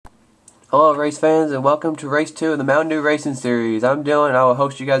Hello race fans and welcome to race 2 of the Mountain Dew Racing Series. I'm Dylan and I will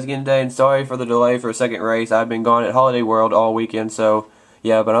host you guys again today, and sorry for the delay for a second race. I've been gone at Holiday World all weekend, so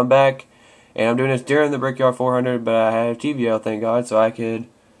yeah, but I'm back and I'm doing this during the Brickyard 400, but I have TVL, thank God, so I could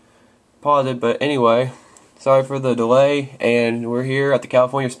pause it. But anyway, sorry for the delay, and we're here at the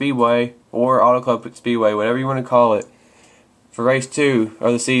California Speedway, or Auto Club Speedway, whatever you want to call it, for race 2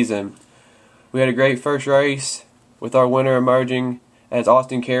 of the season. We had a great first race with our winner emerging as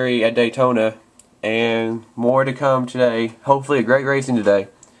Austin Carey at Daytona, and more to come today. Hopefully a great racing today.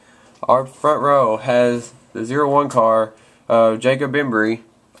 Our front row has the 01 car of Jacob Embry.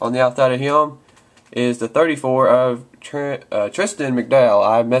 On the outside of him is the 34 of Tristan McDowell.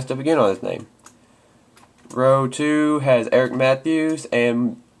 I messed up again on his name. Row 2 has Eric Matthews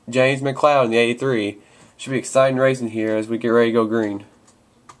and James McLeod in the 83. Should be exciting racing here as we get ready to go green.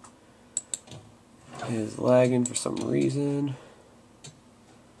 It is lagging for some reason.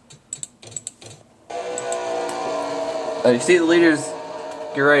 You see the leaders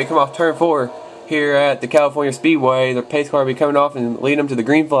get ready to come off turn 4 here at the California Speedway. The pace car will be coming off and lead them to the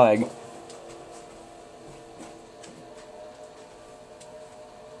green flag.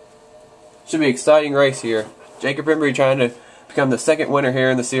 Should be an exciting race here. Jacob Embry trying to become the second winner here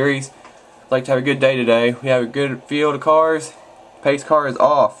in the series. Like to have a good day today. We have a good field of cars. Pace car is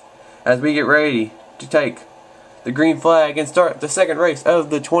off as we get ready to take the green flag and start the second race of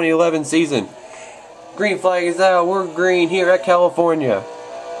the 2011 season. Green flag is out. We're green here at California.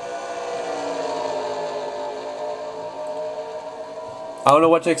 I don't know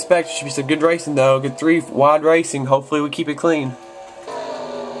what to expect. It should be some good racing though. Good 3 wide racing. Hopefully we keep it clean.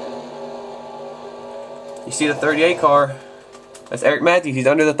 You see the 38 car. That's Eric Matthews. He's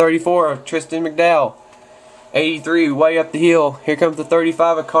under the 34 of Tristan McDowell. 83 way up the hill. Here comes the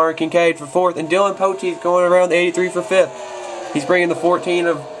 35 of Connor Kincaid for 4th. And Dylan Pote's going around the 83 for 5th. He's bringing the 14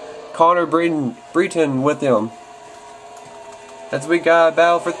 of Connor Breton with him. As we got a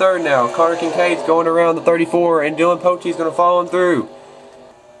battle for 3rd now. Connor Kincaid's going around the 34 and Dylan Pote's going to follow him through.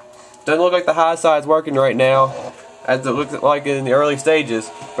 Doesn't look like the high side's working right now, as it looks like in the early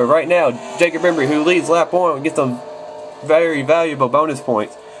stages. But right now, Jacob Embry, who leads lap 1, gets some very valuable bonus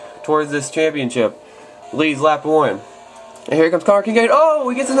points towards this championship. Leads lap 1. And here comes Connor Kincaid. Oh,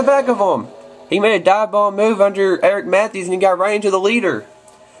 he gets in the back of him. He made a dive bomb move under Eric Matthews and he got right into the leader.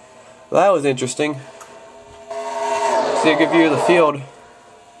 Well, that was interesting. See a good view of the field.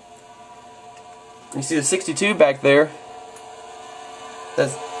 You see the 62 back there.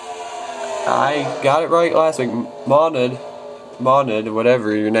 That's, I got it right last week. Monad,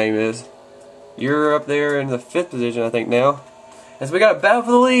 whatever your name is. You're up there in the 5th position, I think, now. As we got a battle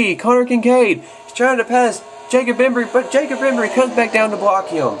for the lead. Connor Kincaid is trying to pass Jacob Embry, but Jacob Embry comes back down to block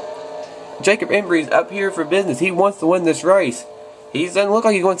him. Jacob Embry's up here for business. He wants to win this race. He doesn't look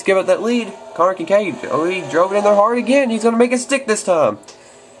like he wants to give up that lead. Connor Kincaid, oh, he drove it in there hard again. He's going to make it stick this time.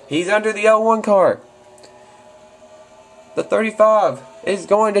 He's under the L1 car. The 35 is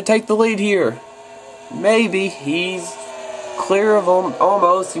going to take the lead here. Maybe. He's clear of him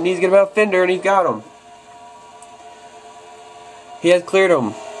almost. He needs to get about Fender, and he's got him. He has cleared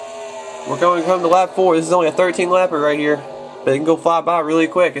him. We're going to come to lap 4. This is only a 13 lapper right here. But it can go fly by really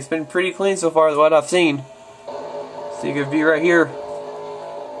quick. It's been pretty clean so far, what I've seen. See a good view right here.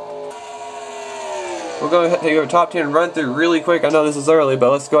 We're going to take our top 10 run through really quick. I know this is early,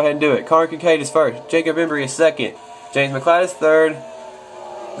 but let's go ahead and do it. Connor Kincaid is 1st. Jacob Embry is 2nd. James McLeod is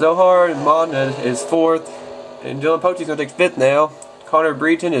 3rd. Zohar Monad is 4th. And Dylan Pote's going to take 5th now. Connor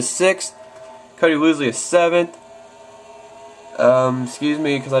Breton is 6th. Cody Woosley is 7th. Excuse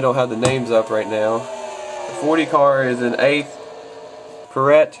me because I don't have the names up right now. The 40 car is in 8th.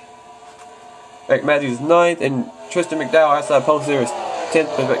 Perrette. Eric Matthews is 9th. And Tristan McDowell outside post there is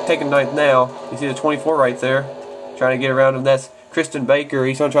 10th, but taking 9th now. You see the 24 right there. Trying to get around him. That's Kristen Baker.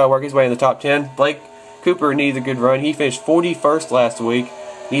 He's going to try to work his way in the top 10. Blake Cooper needs a good run. He finished 41st last week.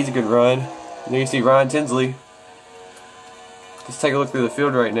 Needs a good run. And there you see Ryan Tinsley. Let's take a look through the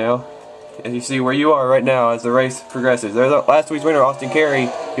field right now. And you see where you are right now as the race progresses. There's last week's winner, Austin Carey.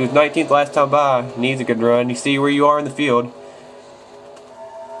 He was 19th last time by. Needs a good run. You see where you are in the field.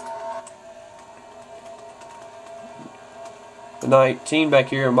 The 19 back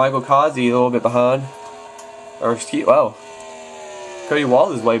here, Michael Kazi a little bit behind. Or, excuse, wow. Cody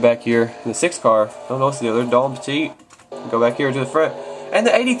Wall is way back here in the 6th car. I don't know what's the other. Dalton Petit. Go back here to the front. And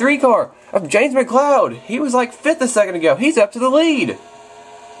the 83 car of James McLeod. He was like 5th a second ago. He's up to the lead.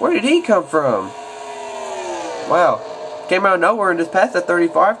 Where did he come from? Wow. Came out of nowhere and just passed that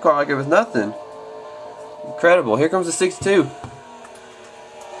 35 car like it was nothing. Incredible. Here comes the 62.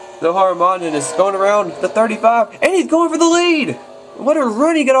 Zohar Mondan is going around the 35, and he's going for the lead. What a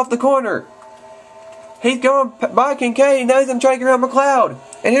run he got off the corner. He's going by Kincaid. Now he's going to try to get around McLeod.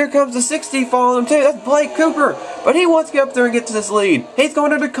 And here comes the 60 following him too. That's Blake Cooper. But he wants to get up there and get to this lead. He's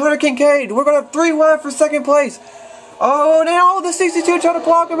going under Connor Kincaid. We're going to have 3 wide for second place. Oh, now the 62 trying to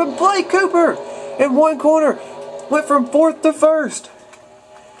block him. And Blake Cooper in one corner went from 4th to 1st.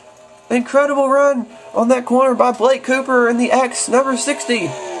 Incredible run on that corner by Blake Cooper in the X, number 60.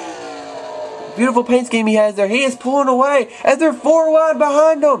 Beautiful paint scheme he has there. He is pulling away as they're 4 wide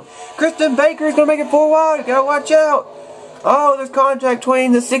behind him. Kristen Baker is going to make it 4 wide. Gotta watch out. Oh, there's contact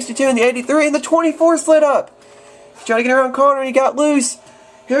between the 62 and the 83, and the 24 slid up. He's trying to get around Connor, and he got loose.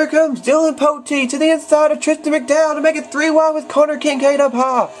 Here comes Dylan Pote to the inside of Tristan McDowell to make it 3 wide with Connor Kincaid up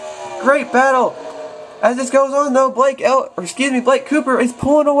high. Great battle. As this goes on, though, Blake Cooper is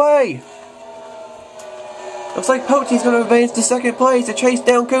pulling away. Looks like Pote's going to advance to second place to chase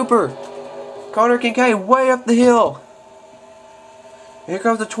down Cooper. Connor Kincaid way up the hill. Here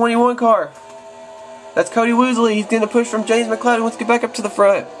comes the 21 car. That's Cody Woosley. He's going to push from James McLeod. He wants to get back up to the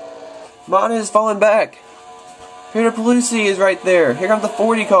front. Mana is falling back. Peter Pelusi is right there. Here comes the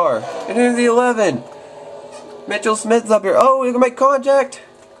 40 car. And here's the 11. Mitchell Smith's up here. Oh, we're going to make contact.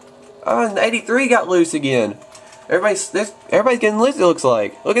 Oh, and the 83 got loose again. Everybody's getting loose, it looks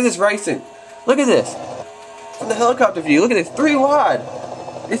like. Look at this racing. Look at this. From the helicopter view, look at this. 3 wide.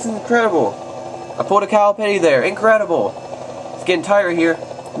 This is incredible. I pulled a Kyle Petty there. Incredible. It's getting tired here.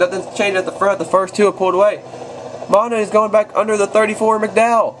 Nothing's changed at the front. The first 2 have pulled away. Mana is going back under the 34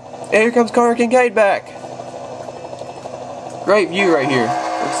 McDowell. And here comes Connor Kincaid back. Great view right here.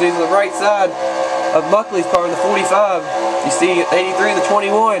 You see the right side of Muckley's car in the 45. You see 83 and the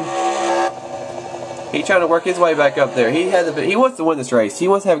 21. He's trying to work his way back up there. He wants to win this race. He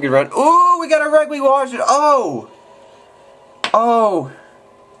wants to have a good run. Ooh, we got a wreck. We watched it. Oh. Oh.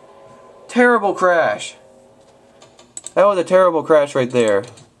 Terrible crash. That was a terrible crash right there.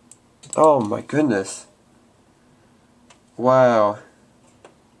 Oh my goodness. Wow.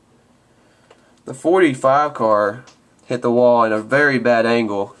 The 45 car hit the wall in a very bad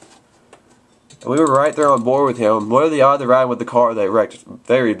angle. And we were right there on board with him. What are the odds of riding with the car that wrecked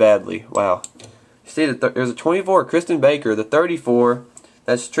very badly? Wow. You see, there's a 24, Kristen Baker. The 34,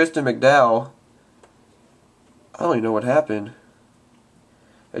 that's Tristan McDowell. I don't even know what happened.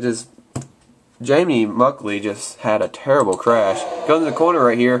 Jamie Muckley just had a terrible crash. Goes in the corner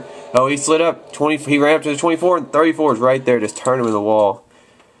right here. Oh, he slid up. He ran up to the 24, and 34 is right there, just turning him in the wall.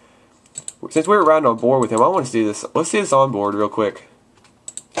 Since we were riding on board with him, I want to see this. Let's see this on board real quick.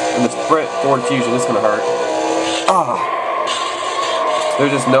 And the Sprint Ford Fusion, this is going to hurt. Ah!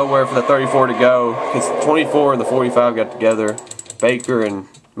 There's just nowhere for the 34 to go. Because 24 and the 45 got together. Baker and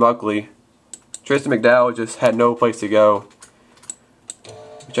Muckley. Tristan McDowell just had no place to go.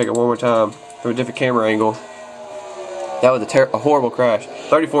 Check it one more time from a different camera angle. That was a horrible crash.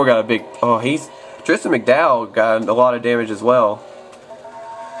 34 got a big... Oh, Tristan McDowell got a lot of damage as well.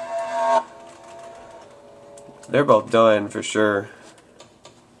 They're both done for sure.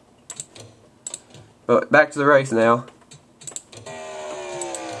 But back to the race now.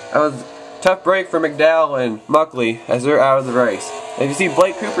 That was a tough break for McDowell and Muckley as they're out of the race. And you see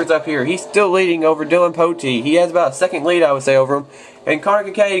Blake Cooper's up here. He's still leading over Dylan Pote. He has about a second lead, I would say, over him. And Connor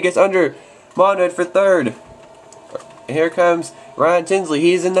Kincaid gets under Monad for 3rd. And here comes Ryan Tinsley.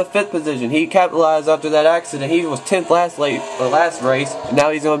 He's in the 5th position. He capitalized after that accident. He was 10th last race, and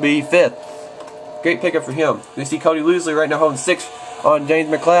now he's going to be 5th. Great pickup for him. You see Cody Woosley right now holding 6th on James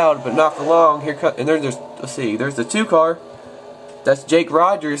McLeod, but not for long. And there's the 2 car. That's Jake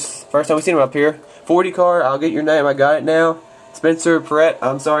Rogers. First time we've seen him up here. 40 car. I'll get your name. I got it now. Spencer Perrette.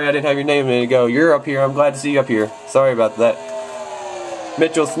 I'm sorry I didn't have your name a minute ago. You're up here. I'm glad to see you up here. Sorry about that.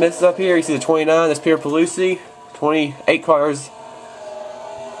 Mitchell Smith's up here. You see the 29. That's Peter Pelusi. 28 cars.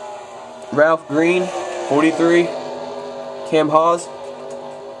 Ralph Green. 43. Cam Hawes.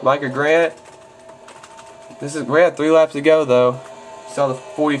 Micah Grant. We had 3 laps to go though. Saw the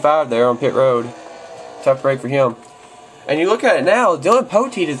 45 there on pit road. Tough break for him. And you look at it now, Dylan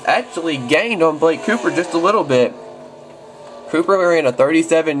Pote has actually gained on Blake Cooper just a little bit. Cooper ran a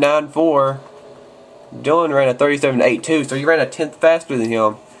 37.94. Dylan ran a 37.82, so he ran a 10th faster than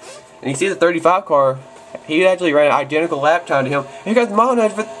him. And you see the 35 car, he actually ran an identical lap time to him. Here comes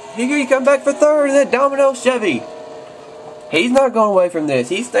Monad here he comes back for 3rd in that Domino Chevy. He's not going away from this.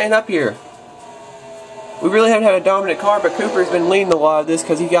 He's staying up here. We really haven't had a dominant car, but Cooper's been leading a lot of this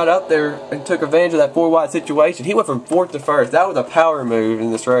because he got up there and took advantage of that 4-wide situation. He went from 4th to 1st. That was a power move in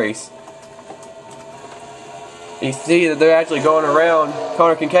this race. You see that they're actually going around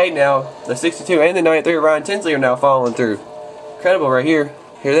Connor Kincaid now. The 62 and the 93 of Ryan Tinsley are now following through. Incredible right here.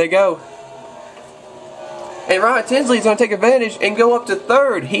 Here they go. And Ryan Tinsley's going to take advantage and go up to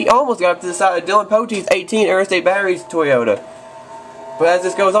third. He almost got up to the side of Dylan Potte's 18 Interstate Batteries Toyota. But as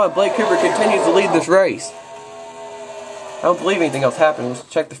this goes on, Blake Cooper continues to lead this race. I don't believe anything else happened. Let's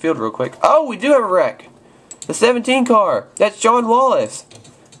check the field real quick. Oh, we do have a wreck. The 17 car. That's Sean Wallace.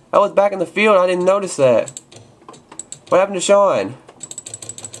 I was back in the field. I didn't notice that. What happened to Sean?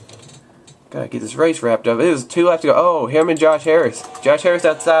 Gotta get this race wrapped up. It was 2 laps to go. Oh, him and Josh Harris. Josh Harris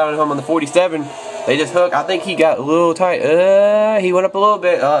outside on him on the 47. They just hooked. I think he got a little tight. He went up a little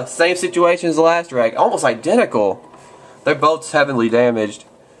bit. Same situation as the last wreck. Almost identical. They're both heavily damaged.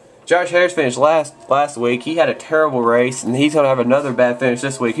 Josh Harris finished last week. He had a terrible race, and he's going to have another bad finish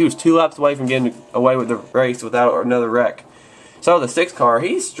this week. He was 2 laps away from getting away with the race without another wreck. So the 6 car,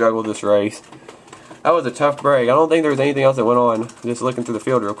 he struggled this race. That was a tough break. I don't think there was anything else that went on. Just looking through the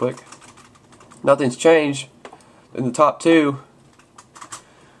field real quick. Nothing's changed in the top 2.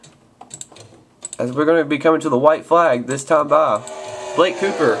 As we're going to be coming to the white flag this time by Blake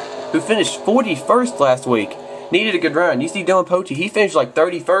Cooper, who finished 41st last week. Needed a good run. You see Dylan Pote, he finished like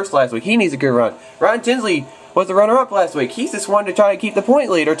 31st last week. He needs a good run. Ryan Tinsley was the runner-up last week. He's just wanted to try to keep the point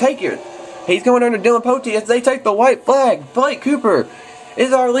lead or take it. He's going under Dylan Pote as they take the white flag. Blake Cooper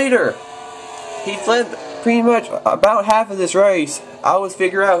is our leader. He's led pretty much about half of this race. I always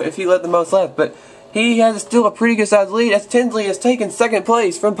figure out if he led the most left, but he has still a pretty good sized lead as Tinsley has taken 2nd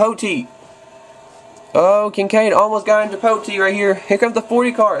place from Pote. Oh, Kincaid almost got into Pote right here. Here comes the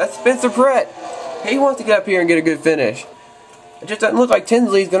 40 car. That's Spencer Pratt. He wants to get up here and get a good finish. It just doesn't look like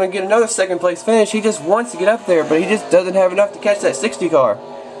Tinsley's going to get another 2nd place finish. He just wants to get up there, but he just doesn't have enough to catch that 60 car.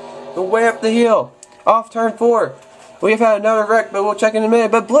 Go way up the hill. Off turn 4. We have had another wreck, but we'll check in a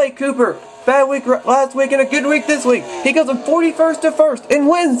minute. But Blake Cooper, bad week last week and a good week this week. He goes from 41st to 1st and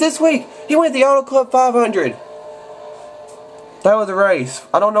wins this week. He wins the Auto Club 500. That was a race.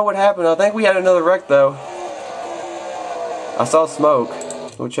 I don't know what happened. I think we had another wreck, though. I saw smoke.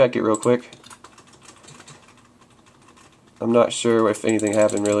 We'll check it real quick. I'm not sure if anything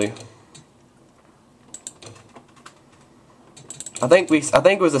happened really. I think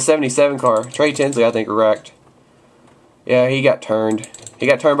it was a 77 car. Trey Tinsley, I think, wrecked. Yeah, he got turned. He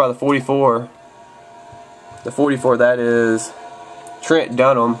got turned by the 44. The 44, that is Trent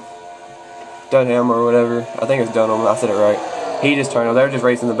Dunham or whatever. I think it's Dunham. I said it right. He just turned him. They were just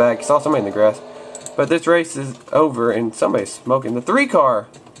racing in the back. He saw somebody in the grass. But this race is over and somebody's smoking. The 3 car.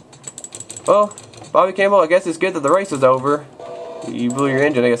 Well, Bobby Campbell, I guess it's good that the race was over. You blew your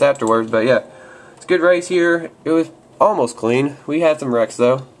engine, I guess, afterwards. But yeah, it's a good race here. It was almost clean. We had some wrecks,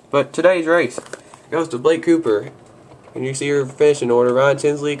 though. But today's race goes to Blake Cooper. And you see your finishing order. Ryan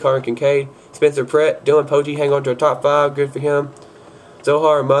Tinsley, Carter Kincaid, Spencer Pratt, Dylan Pote hang on to a top 5. Good for him.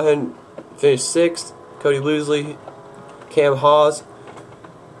 Zohar Mahan finished 6th. Cody Loosley, Cam Hawes.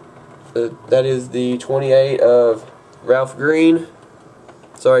 That is the 28 of Ralph Green.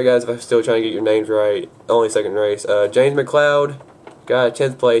 Sorry guys if I'm still trying to get your names right. Only 2nd race. James McLeod got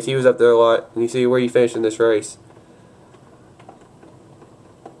 10th place. He was up there a lot. And you see where he finished in this race.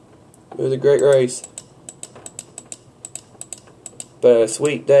 It was a great race. But a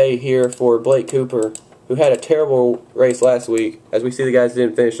sweet day here for Blake Cooper, who had a terrible race last week. As we see, the guys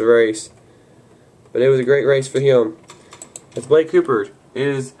didn't finish the race. But it was a great race for him. As Blake Cooper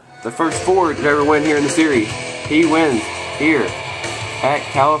is the first Ford to ever win here in the series. He wins here at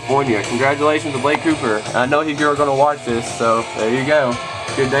California. Congratulations to Blake Cooper. I know you're going to watch this, so there you go.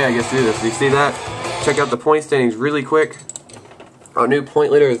 Good day, I guess, to do this. Do you see that? Check out the point standings really quick. Our new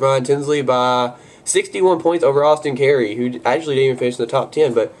point leader is Ryan Tinsley by 61 points over Austin Carey, who actually didn't even finish in the top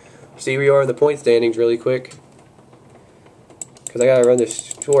 10. But see, we are in the point standings really quick. Because I got to run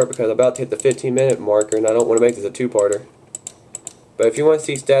this short because I'm about to hit the 15-minute marker, and I don't want to make this a 2-parter. But if you want to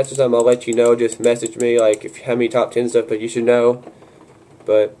see stats or something, I'll let you know. Just message me, like, if you have any top 10 stuff that you should know.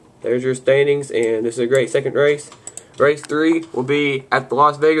 But there's your standings, and this is a great 2nd race. Race 3 will be at the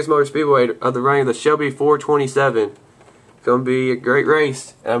Las Vegas Motor Speedway of the running of the Shelby 427. It's going to be a great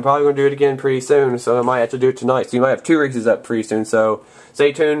race, and I'm probably going to do it again pretty soon, so I might have to do it tonight. So you might have 2 races up pretty soon, so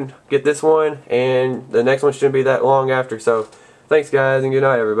stay tuned, get this one, and the next one shouldn't be that long after. So thanks guys, and good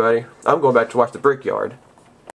night everybody. I'm going back to watch the Brickyard.